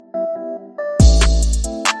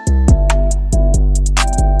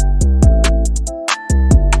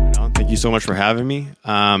so much for having me.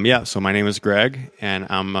 So my name is Greg, and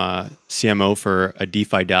I'm a CMO for a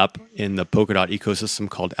DeFi dApp in the Polkadot ecosystem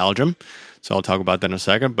called Algem. So I'll talk about that in a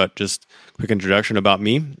second, but just quick introduction about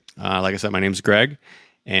me. Like I said, my name is Greg,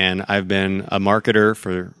 and I've been a marketer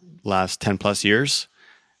for the last 10 plus years,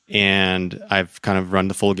 and I've kind of run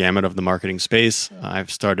the full gamut of the marketing space.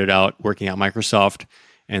 I've started out working at Microsoft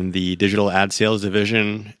in the digital ad sales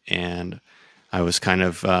division, and I was kind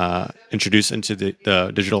of introduced into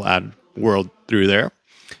the digital ad world through there.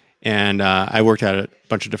 And I worked at a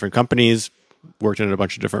bunch of different companies, worked in a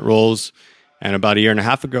bunch of different roles. And about a year and a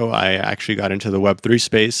half ago, I actually got into the Web3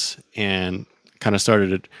 space and kind of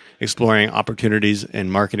started exploring opportunities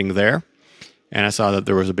in marketing there. And I saw that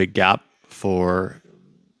there was a big gap for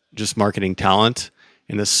just marketing talent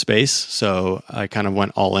in this space. So I kind of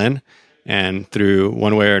went all in. And through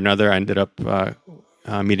one way or another, I ended up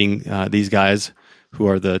meeting these guys who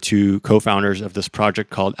are the two co-founders of this project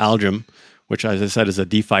called Algem, which, as I said, is a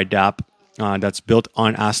DeFi dApp that's built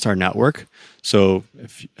on Astar Network. So,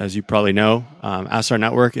 as you probably know, Astar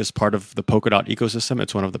Network is part of the Polkadot ecosystem.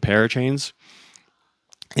 It's one of the parachains.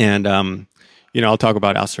 And, I'll talk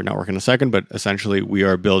about Astar Network in a second, but essentially we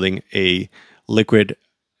are building a liquid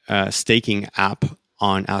staking app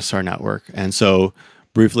on Astar Network. And so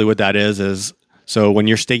briefly what that is so when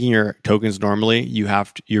you're staking your tokens normally,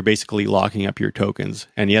 you're basically locking up your tokens.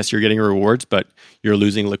 And yes, you're getting rewards, but you're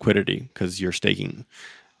losing liquidity because you're staking.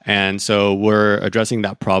 And so we're addressing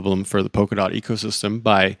that problem for the Polkadot ecosystem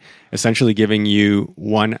by essentially giving you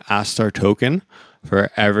one Astar token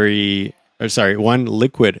one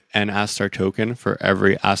liquid and Astar token for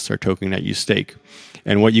every Astar token that you stake.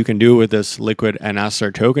 And what you can do with this liquid and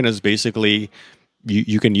Astar token is basically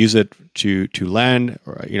you can use it to lend,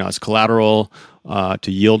 or as collateral,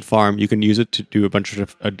 to yield farm. You can use it to do a bunch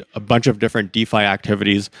of different DeFi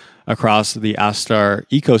activities across the Astar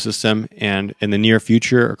ecosystem, and in the near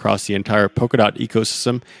future across the entire Polkadot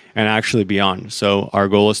ecosystem, and actually beyond. So our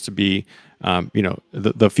goal is to be,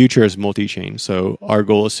 the future is multi-chain. So our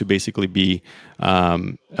goal is to basically be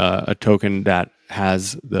a token that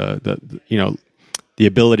has the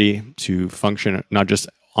ability to function not just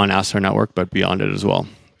on Astar Network, but beyond it as well.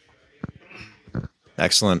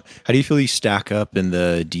 Excellent. How do you feel you stack up in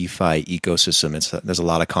the DeFi ecosystem? There's a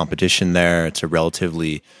lot of competition there. It's a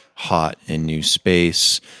relatively hot and new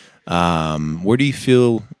space. Where do you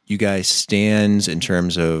feel you guys stand in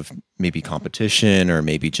terms of maybe competition or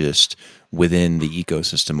maybe just within the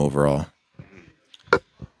ecosystem overall?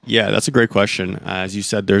 Yeah, that's a great question. As you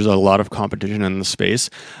said, there's a lot of competition in the space.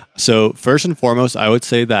 So first and foremost, I would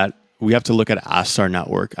say that we have to look at Astar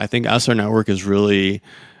Network. I think Astar Network is really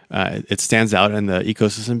it stands out in the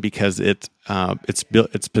ecosystem because it's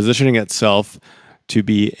positioning itself to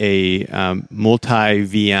be a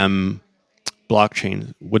multi-VM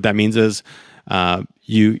blockchain. What that means is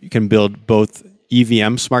you can build both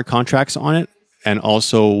EVM smart contracts on it and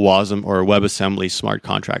also WASM or WebAssembly smart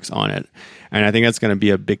contracts on it. And I think that's going to be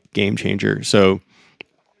a big game changer. So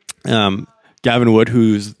Gavin Wood,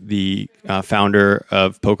 who's the founder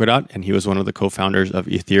of Polkadot, and he was one of the co-founders of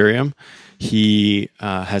Ethereum, he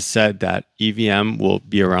has said that EVM will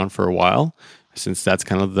be around for a while, since that's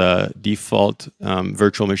kind of the default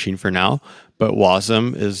virtual machine for now. But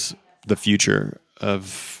WASM is the future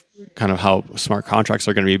of kind of how smart contracts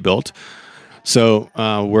are going to be built. So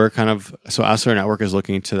Astar Network is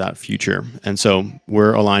looking to that future, and so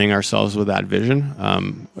we're aligning ourselves with that vision.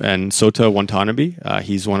 And Sota Watanabe,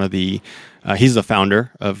 he's the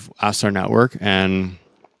founder of Astar Network, and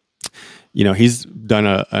he's done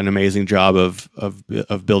an amazing job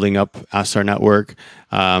of building up Astar Network.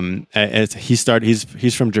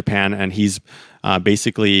 He's from Japan, and he's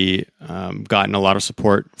basically gotten a lot of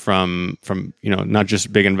support from not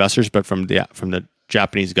just big investors, but from the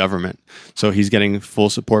Japanese government. So he's getting full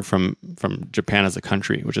support from Japan as a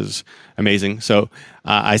country, which is amazing. So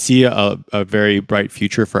I see a very bright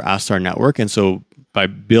future for Astar Network. And so by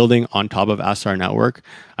building on top of Astar Network,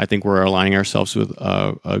 I think we're aligning ourselves with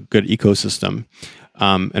a good ecosystem.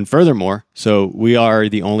 And furthermore, so we are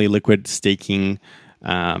the only liquid staking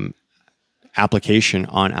application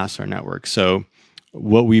on Astar Network. So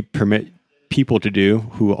what we permit people to do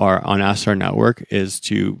who are on Astar Network is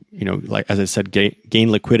to, like as I said,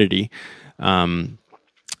 gain liquidity and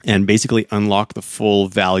basically unlock the full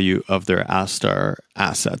value of their Astar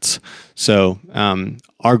assets. So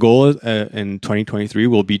our goal in 2023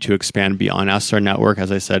 will be to expand beyond Astar Network,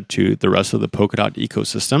 as I said, to the rest of the Polkadot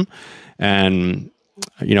ecosystem. And,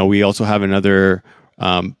 we also have another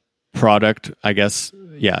product,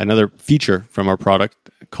 another feature from our product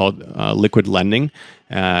called liquid lending.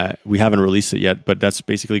 We haven't released it yet, but that's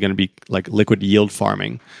basically going to be like liquid yield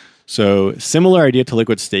farming. So similar idea to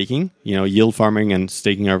liquid staking. Yield farming and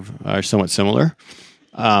staking are somewhat similar,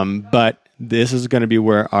 but this is going to be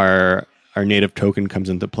where our native token comes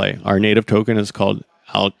into play. Our native token is called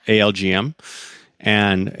ALGM,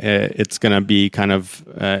 and it's going to be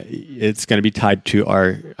it's going to be tied to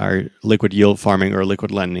our liquid yield farming or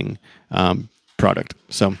liquid lending product.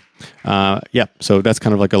 So so that's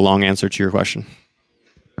kind of like a long answer to your question.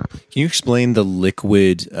 Can you explain the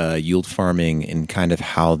liquid yield farming and kind of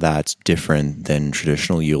how that's different than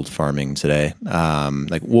traditional yield farming today?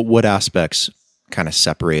 Like what aspects kind of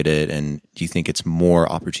separate it, and do you think it's more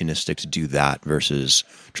opportunistic to do that versus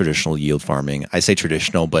traditional yield farming? I say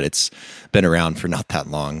traditional, but it's been around for not that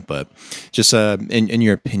long. But just in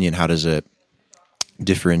your opinion, how does it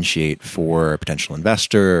differentiate for a potential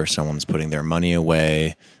investor or someone that's putting their money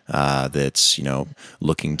away that's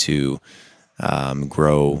looking to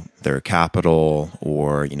grow their capital,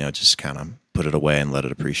 or just kind of put it away and let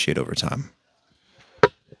it appreciate over time?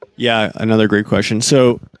 Yeah, another great question.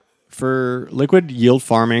 So for liquid yield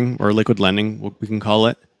farming or liquid lending, what we can call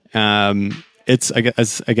it,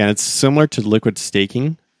 it's similar to liquid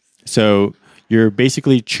staking. So you're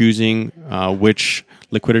basically choosing which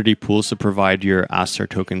liquidity pools to provide your Aster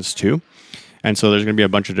tokens to. And so there's going to be a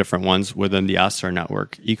bunch of different ones within the Aster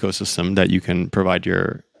network ecosystem that you can provide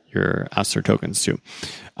your Aster tokens to.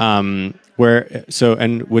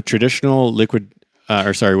 With traditional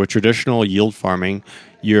with traditional yield farming,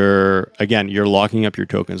 you're locking up your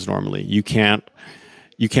tokens normally. You can't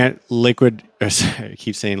liquid. I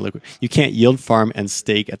keep saying liquid. You can't yield farm and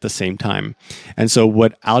stake at the same time. And so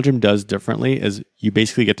what Algem does differently is you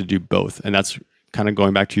basically get to do both. And that's kind of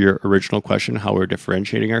going back to your original question, how we're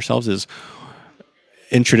differentiating ourselves is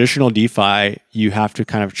in traditional DeFi, you have to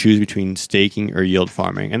kind of choose between staking or yield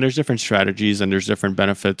farming. And there's different strategies and there's different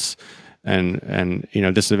benefits and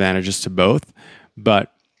disadvantages to both.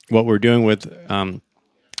 But what we're doing with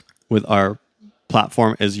our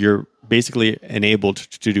platform is you're basically enabled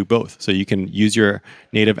to do both. So you can use your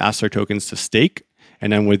native Aster tokens to stake,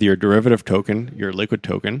 and then with your derivative token, your liquid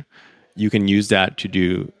token, you can use that to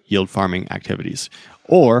do yield farming activities.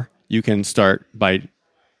 Or you can start by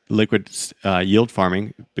liquid yield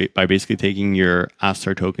farming by basically taking your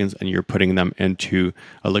Aster tokens and you're putting them into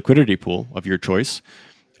a liquidity pool of your choice,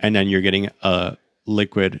 and then you're getting a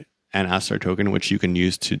liquid and Aster token which you can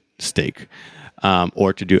use to stake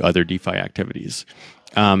or to do other DeFi activities.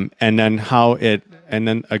 And then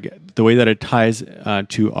the way that it ties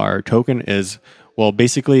to our token is, well,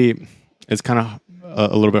 basically it's kind of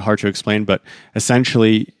a little bit hard to explain, but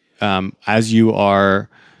essentially as you are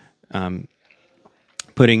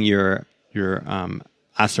putting your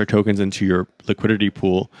Aster tokens into your liquidity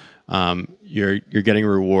pool, you're getting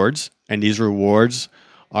rewards, and these rewards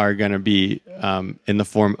are going to be in the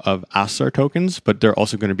form of Aster tokens, but they're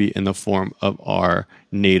also going to be in the form of our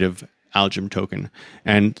native Algem token.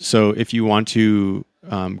 And so if you want to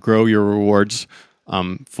grow your rewards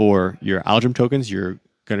for your Algem tokens, you're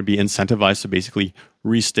going to be incentivized to basically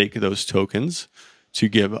restake those tokens to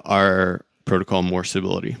give our protocol more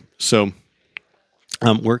stability. So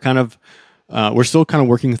we're still kind of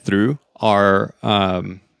working through our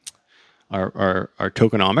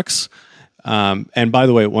tokenomics. And by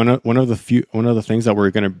the way, one of the things that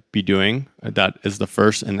we're going to be doing that is the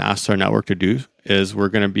first in the Aster network to do is we're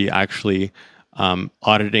going to be actually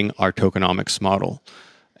auditing our tokenomics model,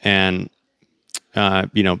 and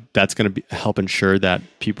that's going to help ensure that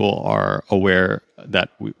people are aware that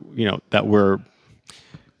we're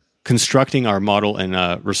constructing our model in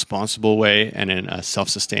a responsible way and in a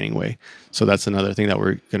self-sustaining way. So that's another thing that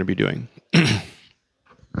we're going to be doing.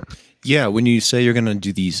 Yeah, when you say you're going to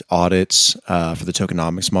do these audits for the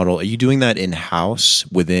tokenomics model, are you doing that in-house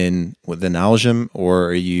within Algem, or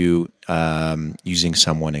are you using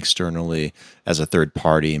someone externally as a third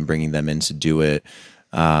party and bringing them in to do it?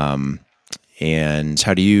 And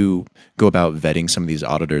how do you go about vetting some of these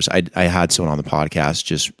auditors? I had someone on the podcast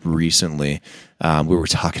just recently. We were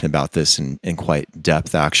talking about this in quite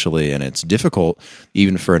depth, actually, and it's difficult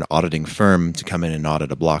even for an auditing firm to come in and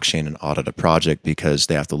audit a blockchain and audit a project, because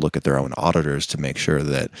they have to look at their own auditors to make sure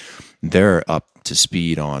that they're up to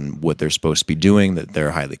speed on what they're supposed to be doing, that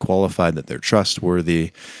they're highly qualified, that they're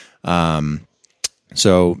trustworthy.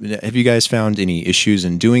 So have you guys found any issues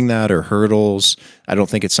in doing that or hurdles? I don't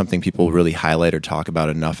think it's something people really highlight or talk about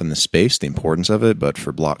enough in the space, the importance of it, but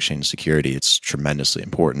for blockchain security, it's tremendously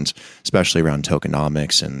important, especially around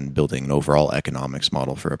tokenomics and building an overall economics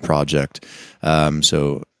model for a project.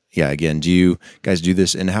 So yeah, again, do you guys do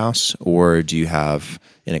this in-house, or do you have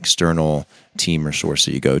an external team or source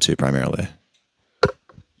that you go to primarily?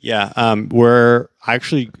 Yeah, we're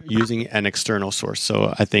actually using an external source.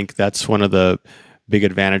 So I think that's one of the big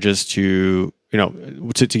advantages to,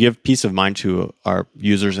 to give peace of mind to our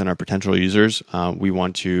users and our potential users. We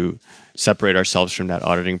want to separate ourselves from that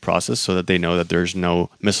auditing process so that they know that there's no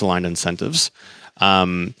misaligned incentives.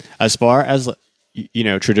 As far as,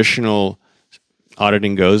 traditional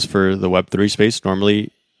auditing goes for the Web3 space,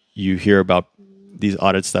 normally you hear about these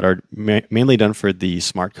audits that are mainly done for the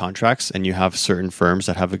smart contracts, and you have certain firms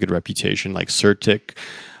that have a good reputation, like Certic,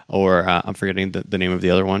 or I'm forgetting the name of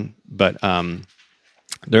the other one, but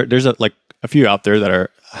there's a few out there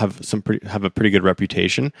that have a pretty good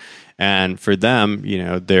reputation, and for them,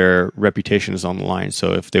 their reputation is on the line.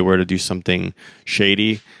 So if they were to do something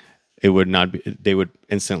shady, it would not be, they would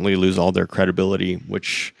instantly lose all their credibility,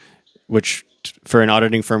 which for an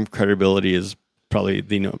auditing firm, credibility is probably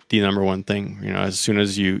the number one thing. As soon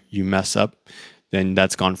as you mess up, then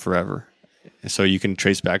that's gone forever. So you can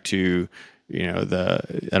trace back to, I don't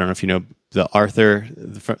know if you know the Arthur,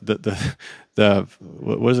 the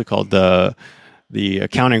what was it called? The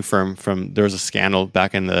accounting firm there was a scandal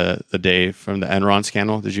back in the day from the Enron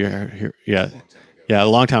scandal. Did you hear? Yeah, a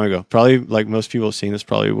long time ago. Probably like most people seeing this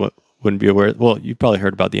probably wouldn't be aware. Well, you probably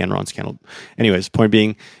heard about the Enron scandal. Anyways, point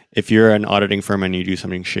being, if you're an auditing firm and you do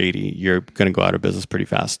something shady, you're going to go out of business pretty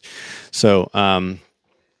fast. So,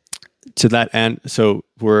 to that end, so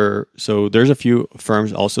there's a few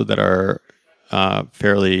firms also that are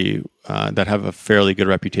that have a fairly good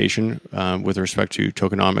reputation with respect to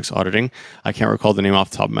tokenomics auditing. I can't recall the name off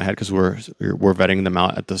the top of my head because we're vetting them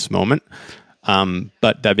out at this moment.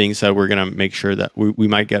 But that being said, we're going to make sure that we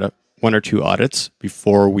might get one or two audits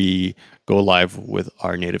before we go live with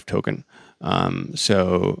our native token.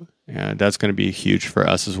 So that's going to be huge for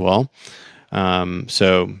us as well. I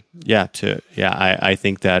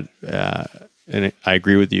think that, and I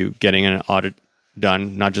agree with you, getting an audit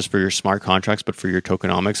done, not just for your smart contracts, but for your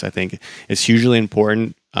tokenomics, I think it's hugely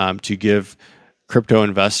important to give crypto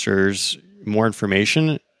investors more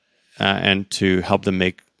information and to help them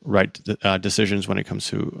make right decisions when it comes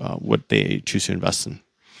to what they choose to invest in.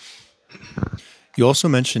 You also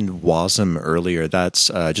mentioned WASM earlier. That's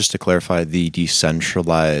just to clarify, the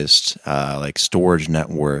decentralized storage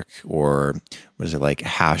network, or what is it, like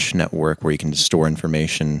hash network, where you can store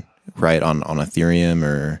information right on Ethereum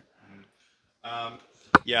or.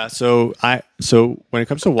 Yeah. So when it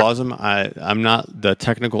comes to WASM, I'm not the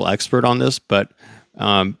technical expert on this, but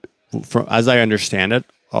as I understand it,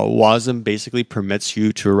 WASM basically permits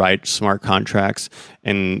you to write smart contracts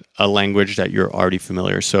in a language that you're already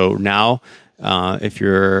familiar. So now, if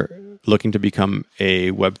you're looking to become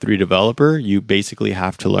a Web3 developer, you basically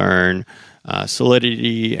have to learn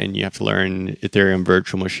Solidity, and you have to learn Ethereum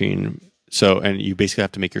Virtual Machine. And you basically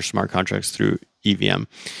have to make your smart contracts through EVM.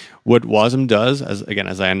 What WASM does,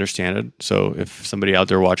 as I understand it, so if somebody out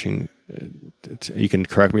there watching, you can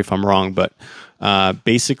correct me if I'm wrong, but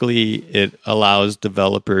basically it allows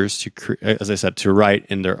developers to, as I said, to write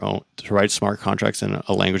smart contracts in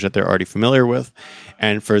a language that they're already familiar with,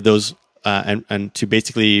 and for those and to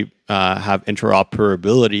basically have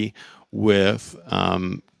interoperability with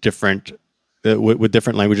different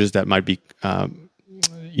languages that might be that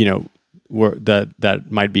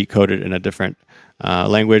might be coded in a different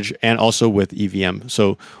language, and also with EVM.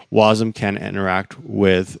 So WASM can interact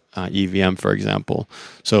with EVM, for example.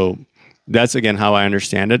 So that's, again, how I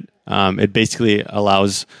understand it. It basically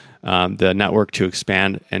allows the network to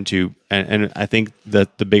expand and I think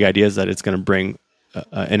that the big idea is that it's going to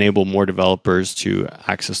enable more developers to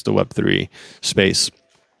access the Web3 space.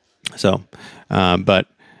 So,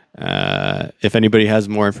 if anybody has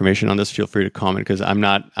more information on this, feel free to comment, because I'm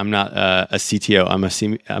not a CTO. I'm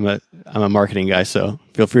a marketing guy. So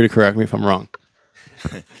feel free to correct me if I'm wrong.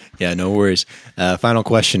 Yeah, no worries. Final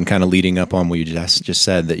question, kind of leading up on what you just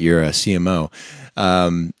said, that you're a CMO.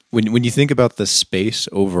 When you think about the space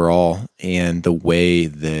overall and the way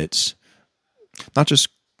that, not just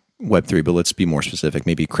Web3, but let's be more specific,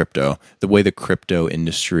 maybe crypto, the way the crypto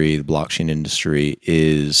industry, the blockchain industry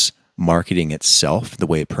is marketing itself, the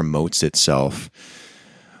way it promotes itself,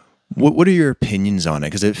 what are your opinions on it?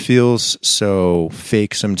 Because it feels so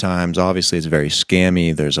fake sometimes. Obviously, it's very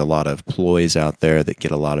scammy. There's a lot of ploys out there that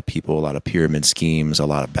get a lot of people, a lot of pyramid schemes, a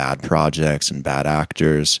lot of bad projects and bad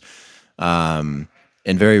actors. And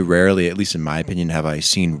very rarely, at least in my opinion, have I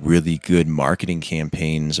seen really good marketing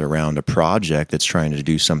campaigns around a project that's trying to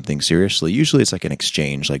do something seriously. Usually it's like an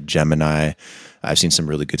exchange, like Gemini. I've seen some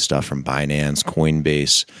really good stuff from Binance,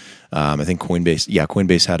 Coinbase. I think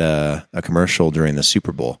Coinbase had a commercial during the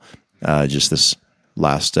Super Bowl just this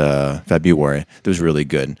last February. It was really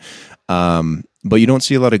good. but you don't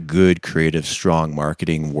see a lot of good, creative, strong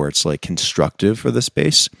marketing where it's like constructive for the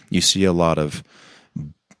space. You see a lot of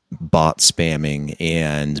bot spamming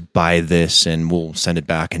and buy this and we'll send it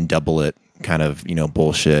back and double it kind of,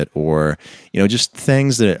 bullshit, or, just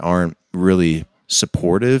things that aren't really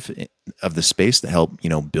supportive of the space that help,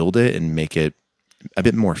 build it and make it a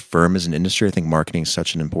bit more firm as an industry. I think marketing is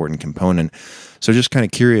such an important component. So just kind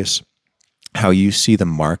of curious how you see the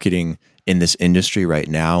marketing in this industry right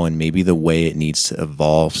now and maybe the way it needs to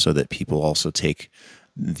evolve so that people also take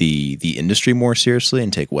the industry more seriously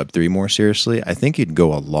and take Web3 more seriously. I think it'd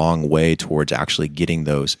go a long way towards actually getting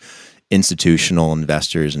those institutional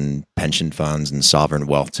investors and pension funds and sovereign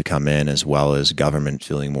wealth to come in, as well as government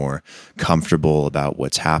feeling more comfortable about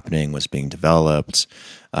what's happening, what's being developed.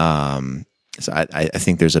 So I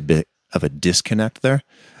think there's a bit of a disconnect there.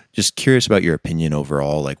 Just curious about your opinion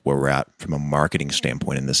overall, like where we're at from a marketing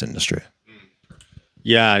standpoint in this industry.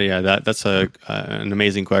 Yeah, that's an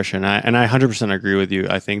amazing question, and I 100% agree with you.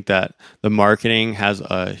 I think that the marketing has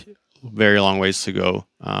a very long ways to go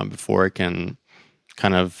before it can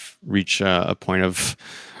kind of reach a point of,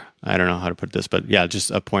 I don't know how to put this, but yeah,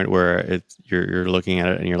 just a point where you're looking at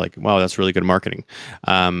it and you're like, wow, that's really good marketing.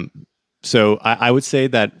 So I would say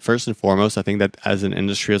that first and foremost, I think that as an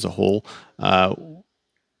industry as a whole,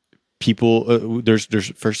 people there's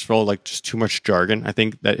first of all like just too much jargon. I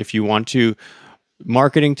think that if you want to,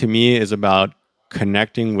 marketing to me is about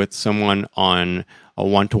connecting with someone on a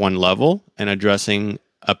one-to-one level and addressing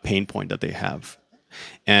a pain point that they have,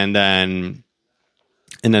 and then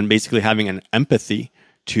basically having an empathy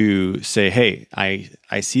to say, hey,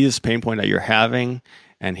 I see this pain point that you're having,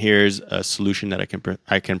 and here's a solution that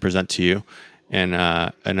I can present to you in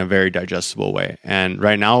a very digestible way. And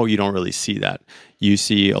right now, you don't really see that. You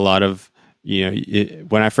see a lot of,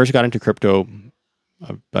 when I first got into crypto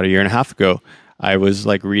about a year and a half ago, I was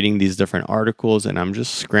like reading these different articles and I'm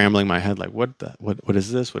just scrambling my head, like, what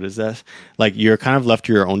is this? What is this? Like, you're kind of left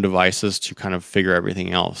to your own devices to kind of figure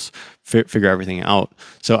everything else, figure everything out.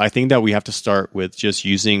 So I think that we have to start with just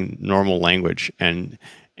using normal language and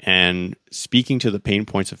speaking to the pain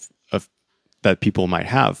points of that people might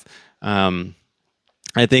have.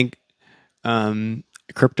 I think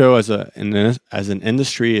crypto as an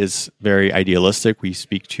industry is very idealistic. We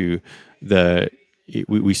speak to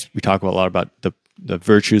we talk a lot about the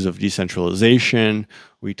virtues of decentralization.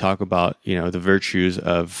 We talk about the virtues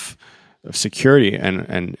of security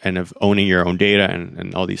and of owning your own data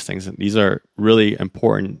and all these things. And these are really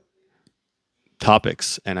important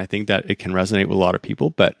topics, and I think that it can resonate with a lot of people.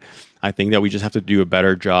 But I think that we just have to do a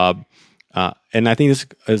better job. And I think this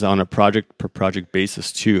is on a project per project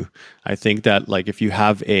basis too. I think that like if you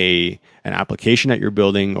have an application that you're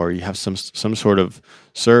building or you have some sort of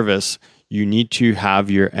service, you need to have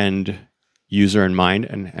your end user in mind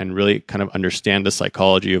and really kind of understand the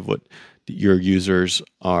psychology of what your users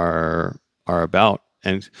are about.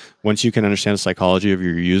 And once you can understand the psychology of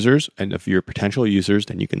your users and of your potential users,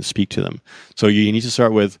 then you can speak to them. So you need to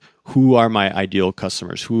start with, who are my ideal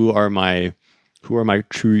customers? Who are my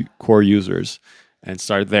true core users? And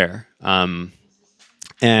start there. And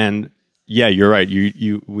yeah, you're right.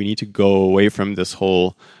 We need to go away from this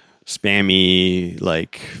whole spammy,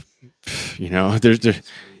 like,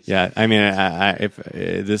 yeah. I mean, if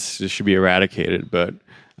this should be eradicated, but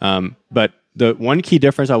the one key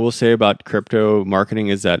difference I will say about crypto marketing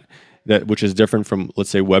is that which is different from, let's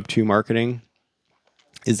say, Web2 marketing,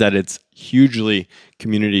 is that it's hugely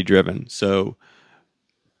community driven. So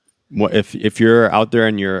if you're out there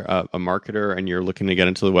and you're a marketer and you're looking to get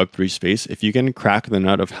into the Web3 space, if you can crack the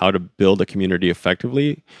nut of how to build a community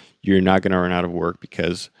effectively, you're not going to run out of work,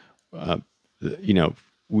 because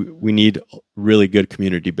we need really good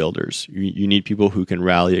community builders. You need people who can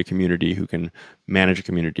rally a community, who can manage a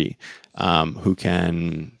community, who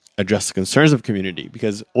can address the concerns of community,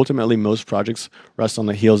 because ultimately most projects rest on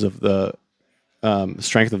the heels of the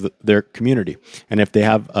strength of their community. And if they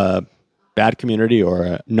have a bad community or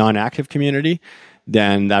a non-active community,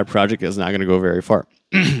 then that project is not going to go very far.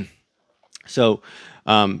 So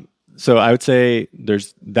I would say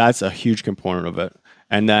that's a huge component of it.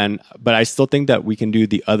 And then, but I still think that we can do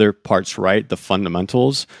the other parts right, the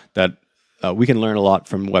fundamentals, that we can learn a lot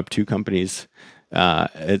from Web2 companies. I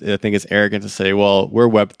think it's arrogant to say, well, we're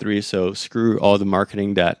Web3, so screw all the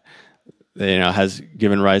marketing that has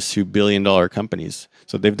given rise to billion-dollar companies.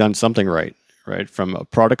 So they've done something right, from a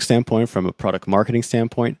product standpoint, from a product marketing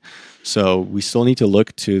standpoint. So we still need to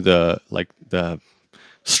look to the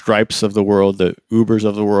Stripes of the world, the Ubers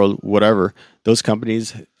of the world, whatever. Those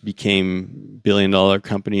companies became billion-dollar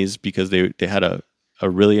companies because they had a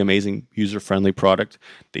really amazing user-friendly product.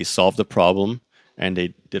 They solved the problem, and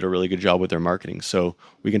they did a really good job with their marketing. So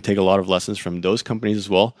we can take a lot of lessons from those companies as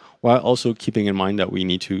well, while also keeping in mind that we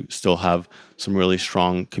need to still have some really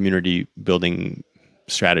strong community building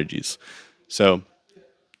strategies. So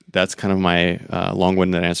that's kind of my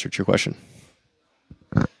long-winded answer to your question.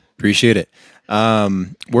 Appreciate it.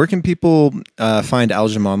 Where can people find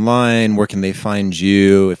Algem online? Where can they find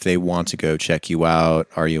you if they want to go check you out?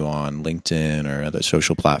 Are you on LinkedIn or other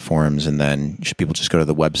social platforms? And then should people just go to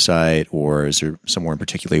the website, or is there somewhere in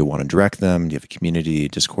particular you want to direct them? Do you have a community,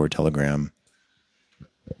 Discord, Telegram?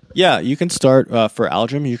 Yeah, you can start for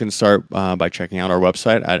Algem. You can start by checking out our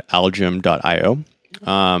website at algem.io.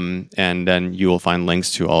 And then you will find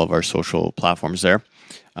links to all of our social platforms there.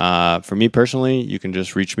 For me personally, you can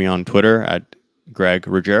just reach me on Twitter at Greg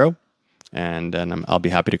Ruggiero, and then I'll be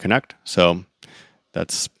happy to connect. So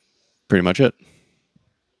that's pretty much it.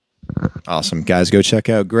 Awesome. Guys, go check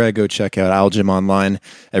out Greg. Go check out Algem online,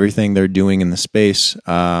 everything they're doing in the space.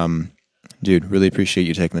 Dude, really appreciate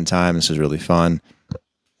you taking the time. This is really fun.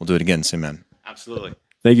 We'll do it again soon, man. Absolutely.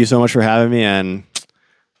 Thank you so much for having me, and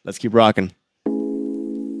let's keep rocking.